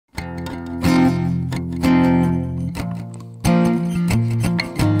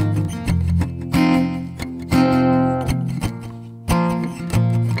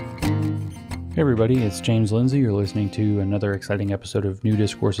Hey everybody, it's James Lindsay. You're listening to another exciting episode of New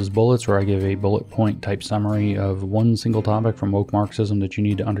Discourses Bullets, where I give a bullet point type summary of one single topic from Woke Marxism that you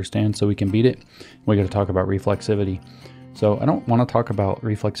need to understand so we can beat it. We got to talk about reflexivity. So I don't want to talk about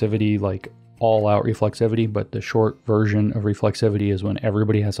reflexivity like all out reflexivity, but the short version of reflexivity is when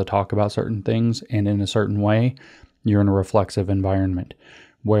everybody has to talk about certain things, and in a certain way, you're in a reflexive environment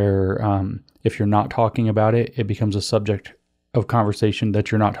where if you're not talking about it, it becomes a subject of conversation that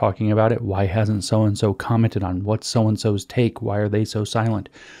you're not talking about it. Why hasn't so-and-so commented on what's so-and-so's take? Why are they so silent?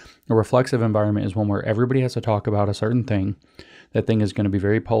 A reflexive environment is one where everybody has to talk about a certain thing. That thing is going to be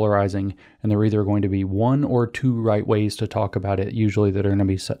very polarizing, and there are either going to be one or two right ways to talk about it, usually that are going to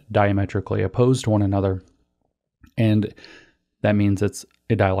be diametrically opposed to one another. And that means it's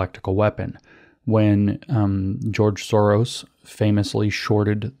a dialectical weapon. When George Soros famously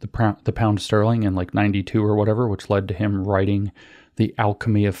shorted the pound sterling in like 92 or whatever, which led to him writing The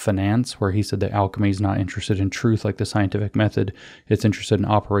Alchemy of Finance, where he said that alchemy is not interested in truth like the scientific method. It's interested in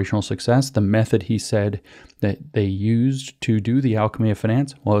operational success. The method, he said, that they used to do the alchemy of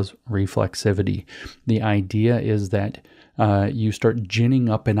finance was reflexivity. The idea is that you start ginning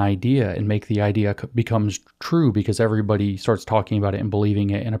up an idea and make the idea becomes true because everybody starts talking about it and believing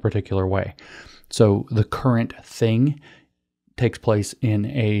it in a particular way. So the current thing takes place in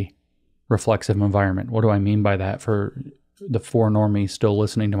a reflexive environment. What do I mean by that for the four normies still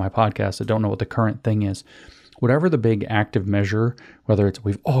listening to my podcast that don't know what the current thing is? Whatever the big active measure, whether it's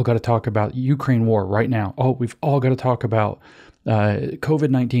we've all got to talk about Ukraine war right now. Oh, we've all got to talk about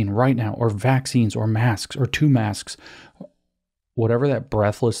COVID-19 right now, or vaccines or masks or two masks. Whatever that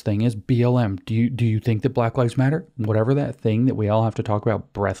breathless thing is, BLM, do you think that Black Lives Matter? Whatever that thing that we all have to talk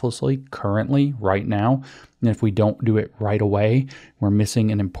about breathlessly, currently, right now, and if we don't do it right away, we're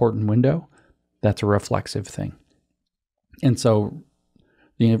missing an important window, that's a reflexive thing. And so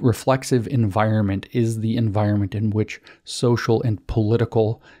the reflexive environment is the environment in which social and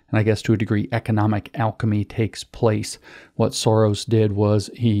political, and I guess to a degree economic alchemy takes place. What Soros did was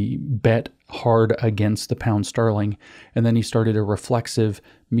he bet hard against the pound sterling, and then he started a reflexive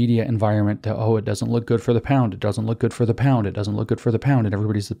media environment that, oh, it doesn't look good for the pound, it doesn't look good for the pound, it doesn't look good for the pound, and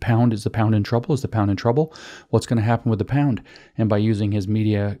everybody's is the pound in trouble, is the pound in trouble? What's going to happen with the pound? And by using his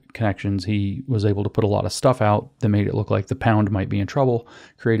media connections, he was able to put a lot of stuff out that made it look like the pound might be in trouble,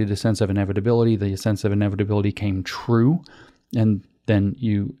 created a sense of inevitability. The sense of inevitability came true, and then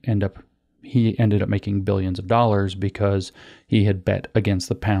he ended up making billions of dollars because he had bet against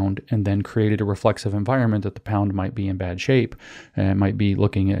the pound and then created a reflexive environment that the pound might be in bad shape and might be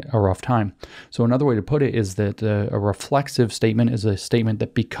looking at a rough time. So another way to put it is that a reflexive statement is a statement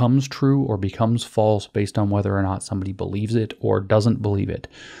that becomes true or becomes false based on whether or not somebody believes it or doesn't believe it.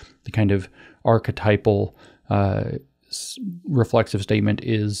 The kind of archetypal reflexive statement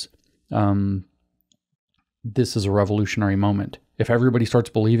is this is a revolutionary moment. If everybody starts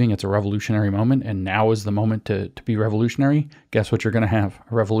believing it's a revolutionary moment and now is the moment to be revolutionary, guess what you're going to have?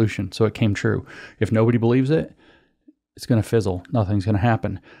 A revolution. So it came true. If nobody believes it, it's going to fizzle. Nothing's going to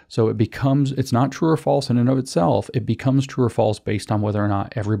happen. So it's not true or false in and of itself. It becomes true or false based on whether or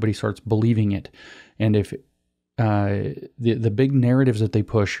not everybody starts believing it. And if the big narratives that they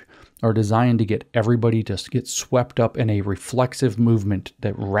push are designed to get everybody to get swept up in a reflexive movement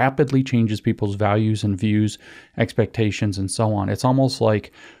that rapidly changes people's values and views, expectations, and so on. It's almost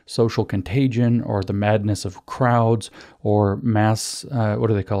like social contagion or the madness of crowds or mass, what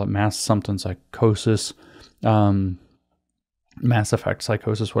do they call it? Mass something psychosis, mass effect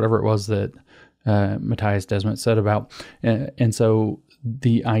psychosis, whatever it was that Matthias Desmet said about. And so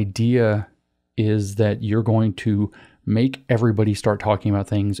the idea is that you're going to make everybody start talking about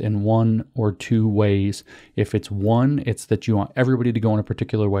things in one or two ways. If it's one, it's that you want everybody to go in a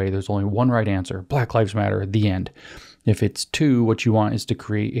particular way. There's only one right answer. Black Lives Matter, the end. If it's two, what you want is to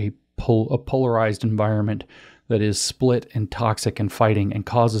create a polarized environment that is split and toxic and fighting and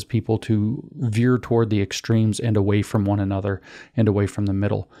causes people to veer toward the extremes and away from one another and away from the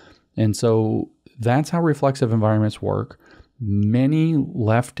middle. And so that's how reflexive environments work. Many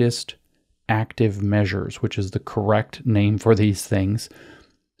leftist active measures, which is the correct name for these things,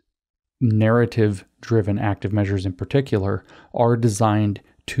 narrative-driven active measures in particular, are designed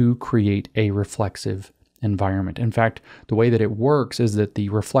to create a reflexive environment. In fact, the way that it works is that the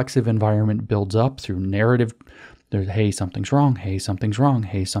reflexive environment builds up through narrative. There's, hey, something's wrong, hey, something's wrong,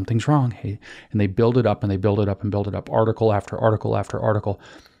 hey, something's wrong, hey, and they build it up and they build it up and build it up, article after article after article.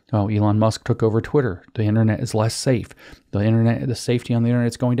 Oh, Elon Musk took over Twitter. The internet is less safe. The safety on the internet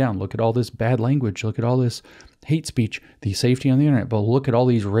is going down. Look at all this bad language. Look at all this hate speech, the safety on the internet. But look at all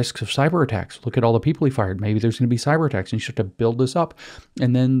these risks of cyber attacks. Look at all the people he fired. Maybe there's going to be cyber attacks, and you start to build this up.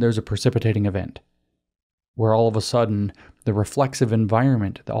 And then there's a precipitating event where all of a sudden the reflexive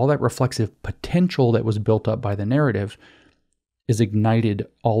environment, all that reflexive potential that was built up by the narrative, is ignited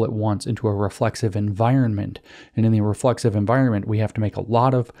all at once into a reflexive environment. And in the reflexive environment, we have to make a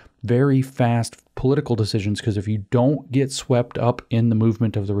lot of very fast political decisions, because if you don't get swept up in the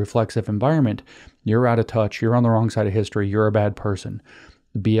movement of the reflexive environment, you're out of touch, you're on the wrong side of history, you're a bad person.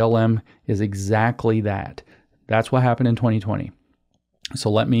 BLM is exactly that. That's what happened in 2020. So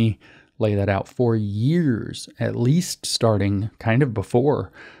let me lay that out. For years, at least starting kind of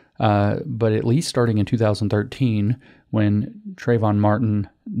before, but at least starting in 2013, when Trayvon Martin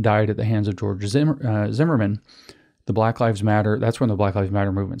died at the hands of George Zimmerman, the Black Lives Matter, that's when the Black Lives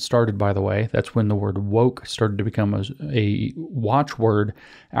Matter movement started, by the way. That's when the word woke started to become a watchword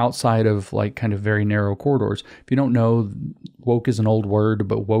outside of like kind of very narrow corridors. If you don't know, woke is an old word,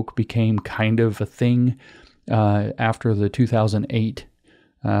 but woke became kind of a thing after the 2008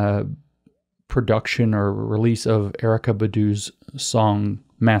 production or release of Erykah Badu's song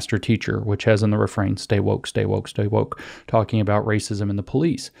Master Teacher, which has in the refrain, stay woke, stay woke, stay woke, talking about racism in the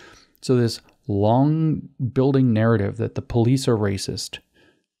police. So this long building narrative that the police are racist.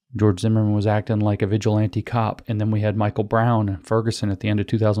 George Zimmerman was acting like a vigilante cop. And then we had Michael Brown and Ferguson at the end of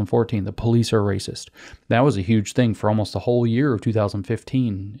 2014. The police are racist. That was a huge thing for almost the whole year of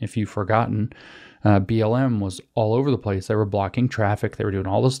 2015. If you've forgotten, BLM was all over the place. They were blocking traffic. They were doing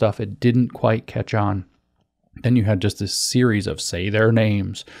all this stuff. It didn't quite catch on. Then you had just this series of say their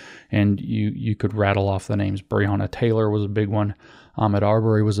names, and you could rattle off the names. Breonna Taylor was a big one. Ahmaud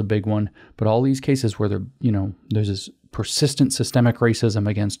Arbery was a big one. But all these cases where there's this persistent systemic racism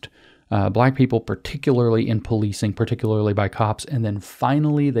against black people, particularly in policing, particularly by cops. And then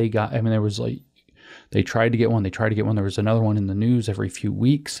finally they tried to get one. There was another one in the news every few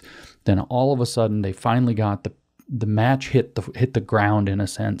weeks. Then all of a sudden they finally got the match hit the ground, in a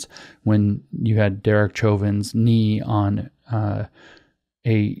sense, when you had Derek Chauvin's knee on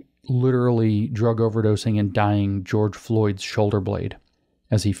a literally drug overdosing and dying George Floyd's shoulder blade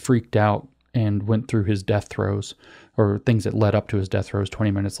as he freaked out and went through his death throes, or things that led up to his death throes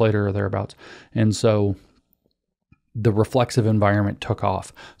 20 minutes later or thereabouts. And so the reflexive environment took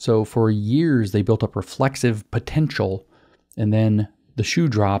off. So for years they built up reflexive potential, and then the shoe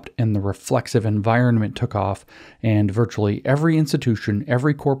dropped and the reflexive environment took off, and virtually every institution,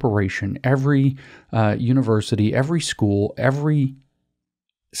 every corporation, every university, every school, every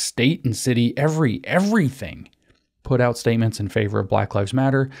state and city, everything put out statements in favor of Black Lives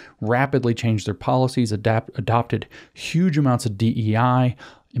Matter, rapidly changed their policies, adopted huge amounts of DEI,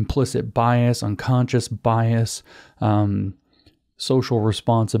 implicit bias, unconscious bias, social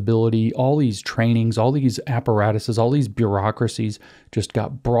responsibility. All these trainings, all these apparatuses, all these bureaucracies just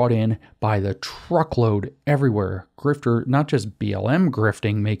got brought in by the truckload everywhere. Grifter, not just BLM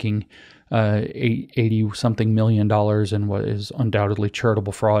grifting, making 80-something million dollars in what is undoubtedly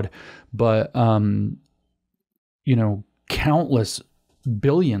charitable fraud, but countless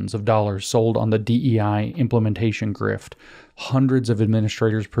billions of dollars sold on the DEI implementation grift. Hundreds of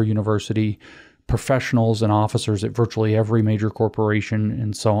administrators per university, professionals and officers at virtually every major corporation,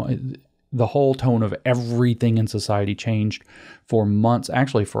 and so on. The whole tone of everything in society changed for months,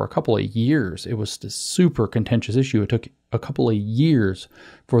 actually for a couple of years. It was a super contentious issue. It took a couple of years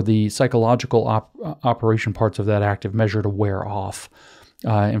for the psychological operation parts of that active measure to wear off,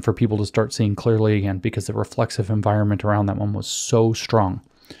 and for people to start seeing clearly again, because the reflexive environment around that one was so strong.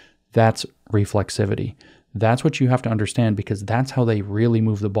 That's reflexivity. That's what you have to understand, because that's how they really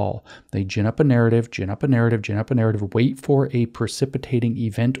move the ball. They gin up a narrative, wait for a precipitating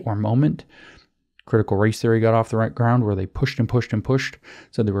event or moment. Critical race theory got off the right ground, where they pushed and pushed and pushed.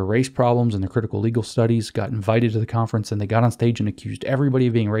 Said there were race problems in the critical legal studies, got invited to the conference, and they got on stage and accused everybody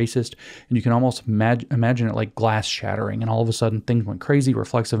of being racist. And you can almost imagine it like glass shattering. And all of a sudden things went crazy,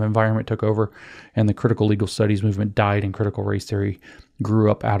 reflexive environment took over, and the critical legal studies movement died, and critical race theory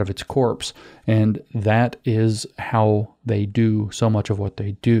grew up out of its corpse. And that is how they do so much of what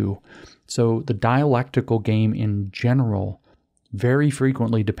they do. So the dialectical game in general very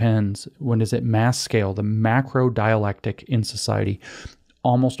frequently depends, when is at mass scale, the macro dialectic in society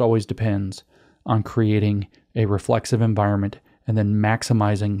almost always depends on creating a reflexive environment and then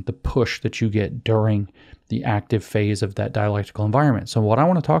maximizing the push that you get during the active phase of that dialectical environment. So what I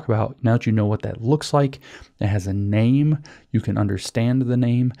want to talk about, now that you know what that looks like, it has a name, you can understand the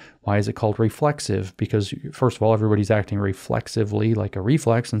name. Why is it called reflexive? Because first of all, everybody's acting reflexively like a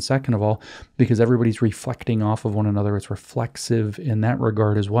reflex, and second of all, because everybody's reflecting off of one another, it's reflexive in that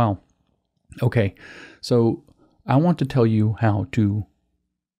regard as well. Okay, so I want to tell you how to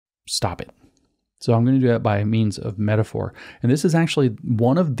stop it. So I'm going to do that by means of metaphor. And this is actually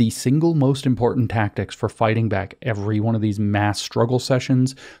one of the single most important tactics for fighting back every one of these mass struggle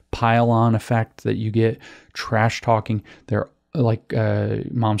sessions, pile-on effect that you get, trash talking. They're like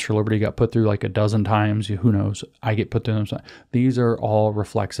Moms for Liberty got put through like a dozen times. Who knows? I get put through them. These are all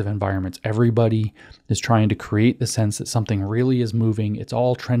reflexive environments. Everybody is trying to create the sense that something really is moving. It's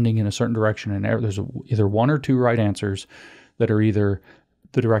all trending in a certain direction. And there's either one or two right answers that are either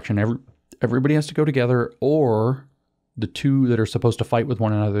the direction everybody has to go together, or the two that are supposed to fight with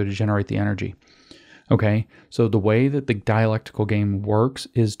one another to generate the energy. Okay, so the way that the dialectical game works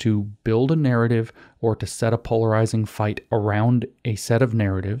is to build a narrative or to set a polarizing fight around a set of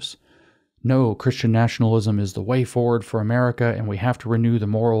narratives. No, Christian nationalism is the way forward for America and we have to renew the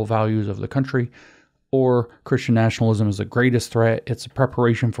moral values of the country. Or Christian nationalism is the greatest threat. It's a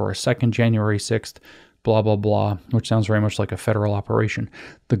preparation for a second January 6th, blah, blah, blah, which sounds very much like a federal operation.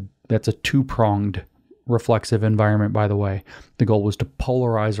 That's a two-pronged reflexive environment, by the way. The goal was to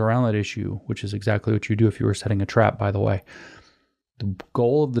polarize around that issue, which is exactly what you do if you were setting a trap, by the way. The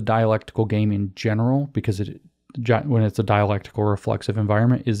goal of the dialectical game in general, because when it's a dialectical reflexive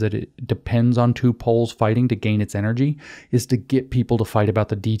environment, is that it depends on two poles fighting to gain its energy, is to get people to fight about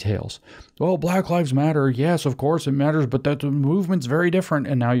the details. Well, Black Lives Matter. Yes, of course it matters, but that movement's very different.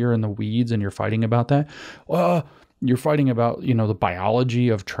 And now you're in the weeds and you're fighting about that. Well, you're fighting about, the biology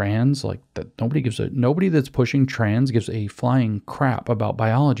of trans, like that. Nobody that's pushing trans gives a flying crap about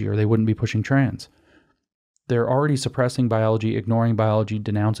biology, or they wouldn't be pushing trans. They're already suppressing biology, ignoring biology,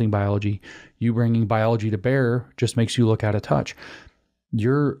 denouncing biology. You bringing biology to bear just makes you look out of touch.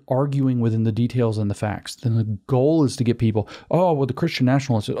 You're arguing within the details and the facts. Then the goal is to get people, the Christian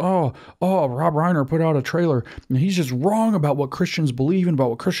nationalists said, Rob Reiner put out a trailer and he's just wrong about what Christians believe and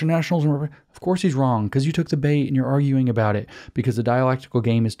about what Christian nationalism. Of course he's wrong, because you took the bait and you're arguing about it, because the dialectical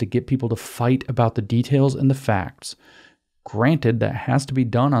game is to get people to fight about the details and the facts. Granted, that has to be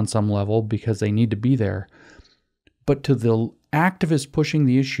done on some level because they need to be there. But to the activists pushing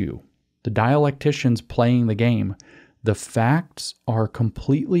the issue, the dialecticians playing the game, the facts are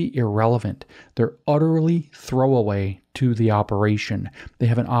completely irrelevant. They're utterly throwaway to the operation. They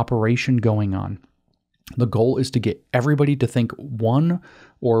have an operation going on. The goal is to get everybody to think one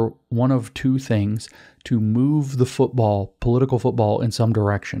of two things to move the political football in some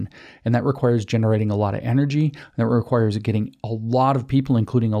direction. And that requires generating a lot of energy. That requires getting a lot of people,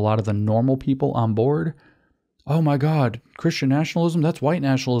 including a lot of the normal people, on board. Oh my God, Christian nationalism, that's white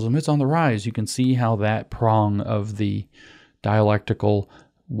nationalism, it's on the rise. You can see how that prong of the dialectical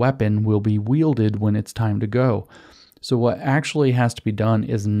weapon will be wielded when it's time to go. So what actually has to be done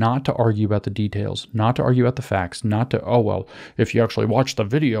is not to argue about the details, not to argue about the facts, not to, if you actually watch the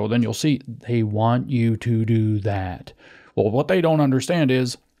video, then you'll see. They want you to do that. Well, what they don't understand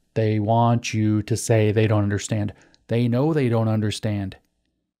is they want you to say they don't understand. They know they don't understand.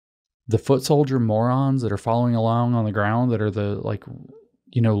 The foot soldier morons that are following along on the ground that are the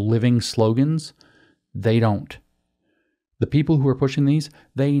living slogans, they don't. The people who are pushing these,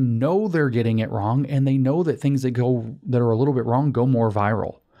 they know they're getting it wrong, and they know that things that are a little bit wrong go more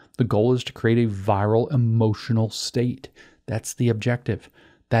viral. The goal is to create a viral emotional state. That's the objective.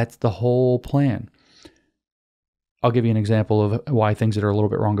 That's the whole plan. I'll give you an example of why things that are a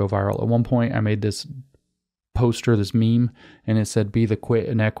little bit wrong go viral. At one point, I made this poster, this meme, and it said, be the quit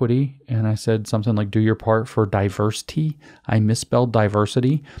in equity. And I said something like, do your part for diversity. I misspelled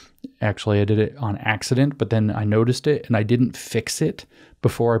diversity. Actually, I did it on accident, but then I noticed it and I didn't fix it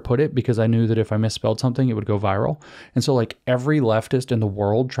before I put it, because I knew that if I misspelled something, it would go viral. And so every leftist in the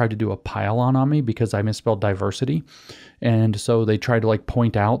world tried to do a pile-on me because I misspelled diversity. And so they tried to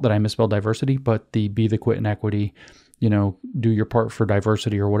point out that I misspelled diversity, but the be the quit in equity, do your part for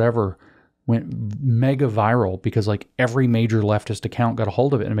diversity or whatever, went mega viral, because every major leftist account got a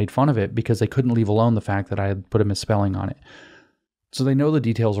hold of it and made fun of it because they couldn't leave alone the fact that I had put a misspelling on it. So they know the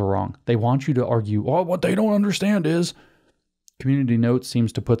details are wrong. They want you to argue, what they don't understand is. Community Notes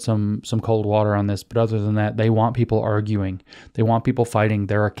seems to put some cold water on this, but other than that, they want people arguing. They want people fighting.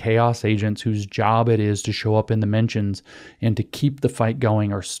 There are chaos agents whose job it is to show up in the mentions and to keep the fight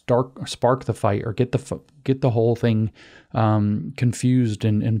going, or spark the fight, or get the whole thing confused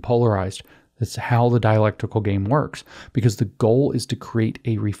and polarized. That's how the dialectical game works, because the goal is to create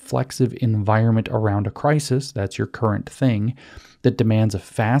a reflexive environment around a crisis, that's your current thing, that demands a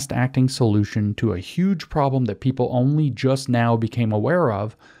fast-acting solution to a huge problem that people only just now became aware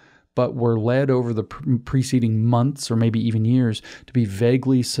of, but were led over the preceding months or maybe even years to be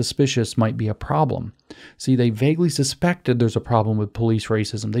vaguely suspicious might be a problem. See, they vaguely suspected there's a problem with police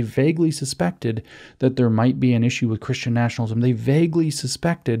racism. They vaguely suspected that there might be an issue with Christian nationalism. They vaguely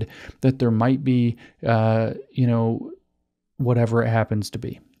suspected that there might be, whatever it happens to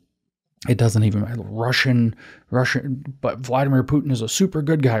be. It doesn't even matter. Russian, but Vladimir Putin is a super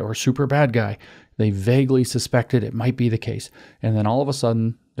good guy or super bad guy. They vaguely suspected it might be the case. And then all of a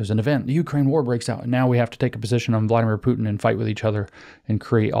sudden, there's an event. The Ukraine war breaks out. And now we have to take a position on Vladimir Putin and fight with each other and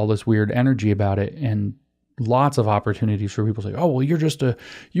create all this weird energy about it. And lots of opportunities for people to say, oh, well, you're just a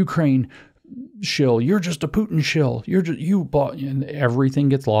Ukraine shill. You're just a Putin shill. And everything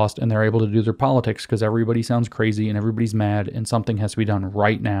gets lost, and they're able to do their politics because everybody sounds crazy and everybody's mad and something has to be done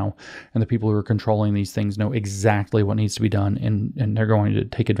right now. And the people who are controlling these things know exactly what needs to be done, and they're going to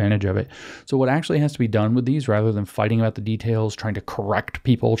take advantage of it. So what actually has to be done with these, rather than fighting about the details, trying to correct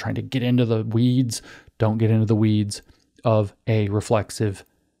people, trying to get into the weeds, don't get into the weeds of a reflexive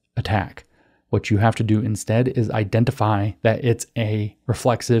attack. What you have to do instead is identify that it's a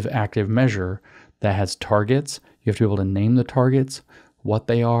reflexive active measure that has targets. You have to be able to name the targets, what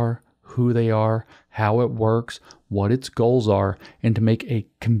they are, who they are, how it works, what its goals are, and to make a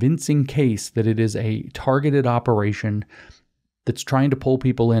convincing case that it is a targeted operation that's trying to pull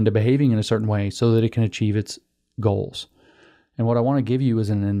people into behaving in a certain way so that it can achieve its goals. And what I want to give you is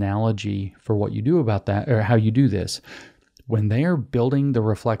an analogy for what you do about that, or how you do this. When they are building the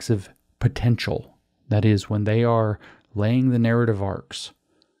reflexive potential, that is, when they are laying the narrative arcs,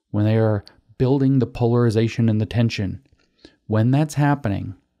 when they are building the polarization and the tension, when that's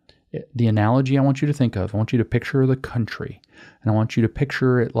happening, the analogy I want you to think of, I want you to picture the country, and I want you to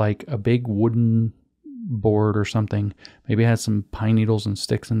picture it like a big wooden board or something. Maybe it has some pine needles and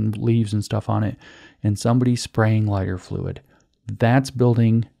sticks and leaves and stuff on it, and somebody spraying lighter fluid. That's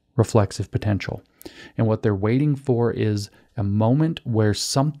building reflexive potential. And what they're waiting for is a moment where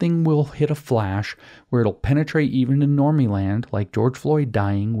something will hit a flash, where it'll penetrate even in normie land, like George Floyd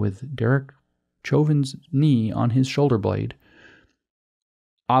dying with Derek Chauvin's knee on his shoulder blade,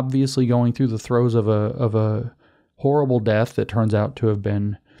 obviously going through the throes of a horrible death that turns out to have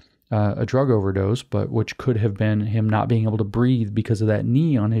been a drug overdose, but which could have been him not being able to breathe because of that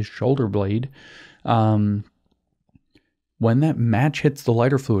knee on his shoulder blade. When that match hits the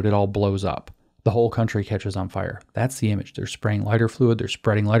lighter fluid, it all blows up. The whole country catches on fire. That's the image. They're spraying lighter fluid. They're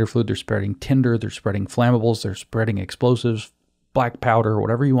spreading lighter fluid. They're spreading tinder. They're spreading flammables. They're spreading explosives, black powder,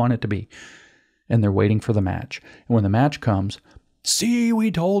 whatever you want it to be. And they're waiting for the match. And when the match comes, see,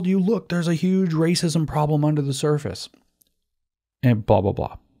 we told you, look, there's a huge racism problem under the surface. And blah, blah,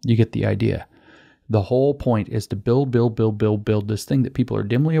 blah. You get the idea. The whole point is to build this thing that people are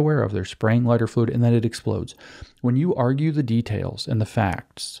dimly aware of. They're spraying lighter fluid and then it explodes. When you argue the details and the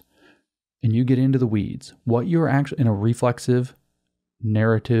facts and you get into the weeds, what you're actually, in a reflexive,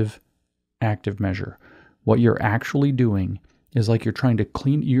 narrative, active measure, what you're actually doing is like you're trying to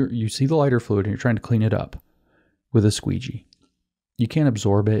clean, you see the lighter fluid and you're trying to clean it up with a squeegee. You can't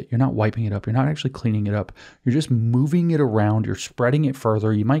absorb it. You're not wiping it up. You're not actually cleaning it up. You're just moving it around. You're spreading it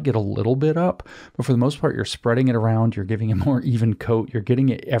further. You might get a little bit up, but for the most part, you're spreading it around. You're giving it more even coat. You're getting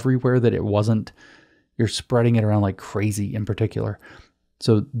it everywhere that it wasn't. You're spreading it around like crazy in particular.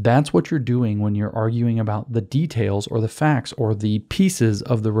 So that's what you're doing when you're arguing about the details or the facts or the pieces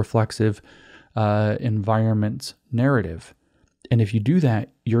of the reflexive environment's narrative. And if you do that,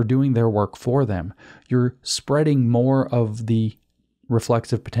 you're doing their work for them. You're spreading more of the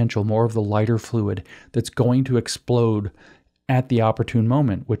reflexive potential, more of the lighter fluid that's going to explode at the opportune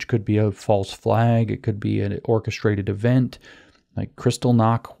moment, which could be a false flag. It could be an orchestrated event like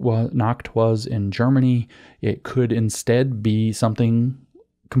Kristallnacht was in Germany. It could instead be something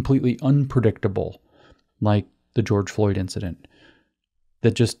completely unpredictable, like the George Floyd incident,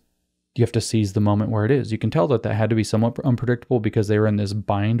 that just, you have to seize the moment where it is. You can tell that had to be somewhat unpredictable because they were in this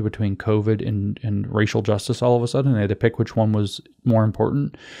bind between COVID and racial justice all of a sudden. They had to pick which one was more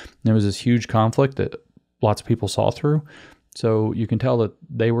important. And there was this huge conflict that lots of people saw through. So you can tell that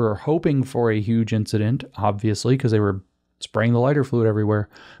they were hoping for a huge incident, obviously, because they were spraying the lighter fluid everywhere.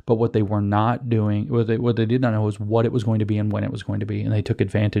 But what they were not doing, what they did not know was what it was going to be and when it was going to be. And they took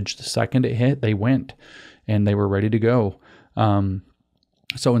advantage. The second it hit, they went and they were ready to go.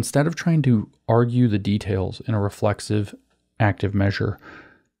 So instead of trying to argue the details in a reflexive active measure,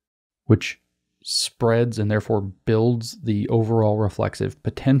 which spreads and therefore builds the overall reflexive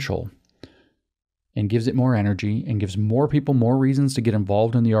potential, and gives it more energy and gives more people more reasons to get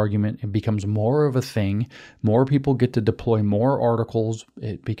involved in the argument. It becomes more of a thing. More people get to deploy more articles.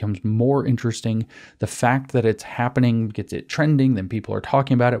 It becomes more interesting. The fact that it's happening gets it trending. Then people are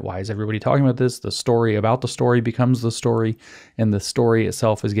talking about it. Why is everybody talking about this? The story about the story becomes the story, and the story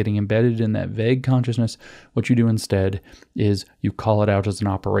itself is getting embedded in that vague consciousness. What you do instead is you call it out as an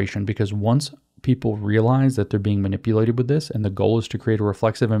operation, because once people realize that they're being manipulated with this, and the goal is to create a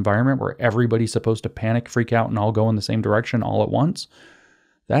reflexive environment where everybody's supposed to panic, freak out, and all go in the same direction all at once,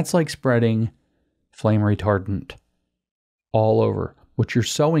 that's like spreading flame retardant all over. What you're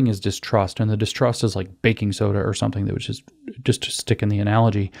sowing is distrust, and the distrust is like baking soda or something that was just to stick in the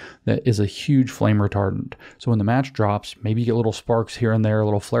analogy, that is a huge flame retardant. So when the match drops, maybe you get little sparks here and there,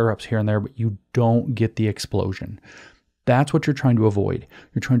 little flare-ups here and there, but you don't get the explosion. That's what you're trying to avoid.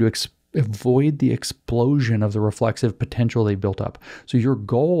 You're trying to avoid the explosion of the reflexive potential they built up. So your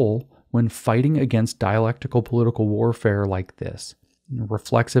goal when fighting against dialectical political warfare like this,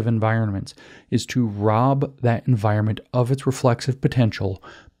 reflexive environments, is to rob that environment of its reflexive potential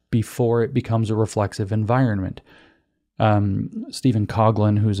before it becomes a reflexive environment. Stephen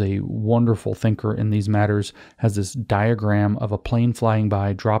Coughlin, who's a wonderful thinker in these matters, has this diagram of a plane flying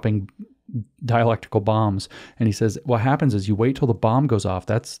by dropping dialectical bombs. And he says, what happens is you wait till the bomb goes off.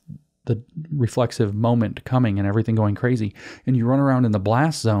 That's the reflexive moment coming and everything going crazy. And you run around in the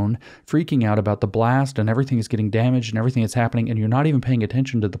blast zone freaking out about the blast, and everything is getting damaged and everything that's happening. And you're not even paying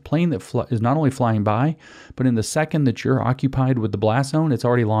attention to the plane that is not only flying by, but in the second that you're occupied with the blast zone, it's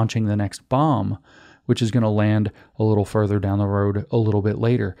already launching the next bomb, which is going to land a little further down the road a little bit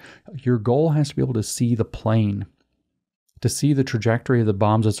later. Your goal has to be able to see the plane, to see the trajectory of the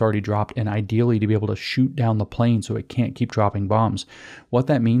bombs that's already dropped, and ideally to be able to shoot down the plane so it can't keep dropping bombs. What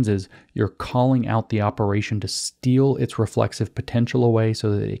that means is you're calling out the operation to steal its reflexive potential away so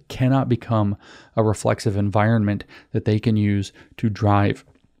that it cannot become a reflexive environment that they can use to drive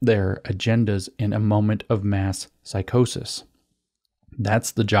their agendas in a moment of mass psychosis.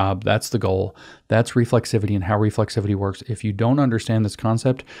 That's the job. That's the goal. That's reflexivity and how reflexivity works. If you don't understand this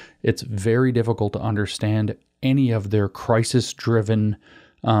concept, it's very difficult to understand any of their crisis-driven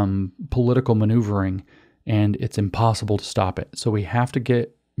political maneuvering, and it's impossible to stop it. So we have to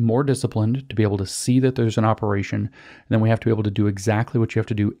get more disciplined to be able to see that there's an operation, and then we have to be able to do exactly what you have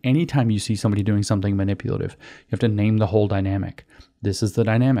to do anytime you see somebody doing something manipulative. You have to name the whole dynamic. This is the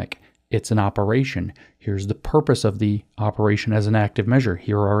dynamic. It's an operation. Here's the purpose of the operation as an active measure.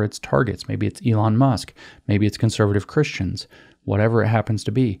 Here are its targets. Maybe it's Elon Musk. Maybe it's conservative Christians. Whatever it happens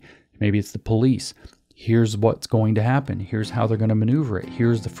to be. Maybe it's the police. Here's what's going to happen. Here's how they're going to maneuver it.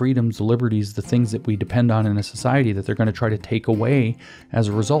 Here's the freedoms, the liberties, the things that we depend on in a society that they're going to try to take away as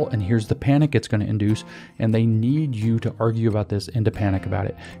a result. And here's the panic it's going to induce. And they need you to argue about this and to panic about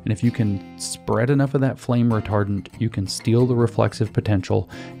it. And if you can spread enough of that flame retardant, you can steal the reflexive potential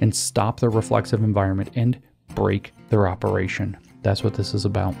and stop the reflexive environment and break their operation. That's what this is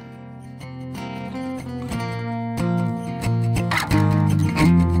about.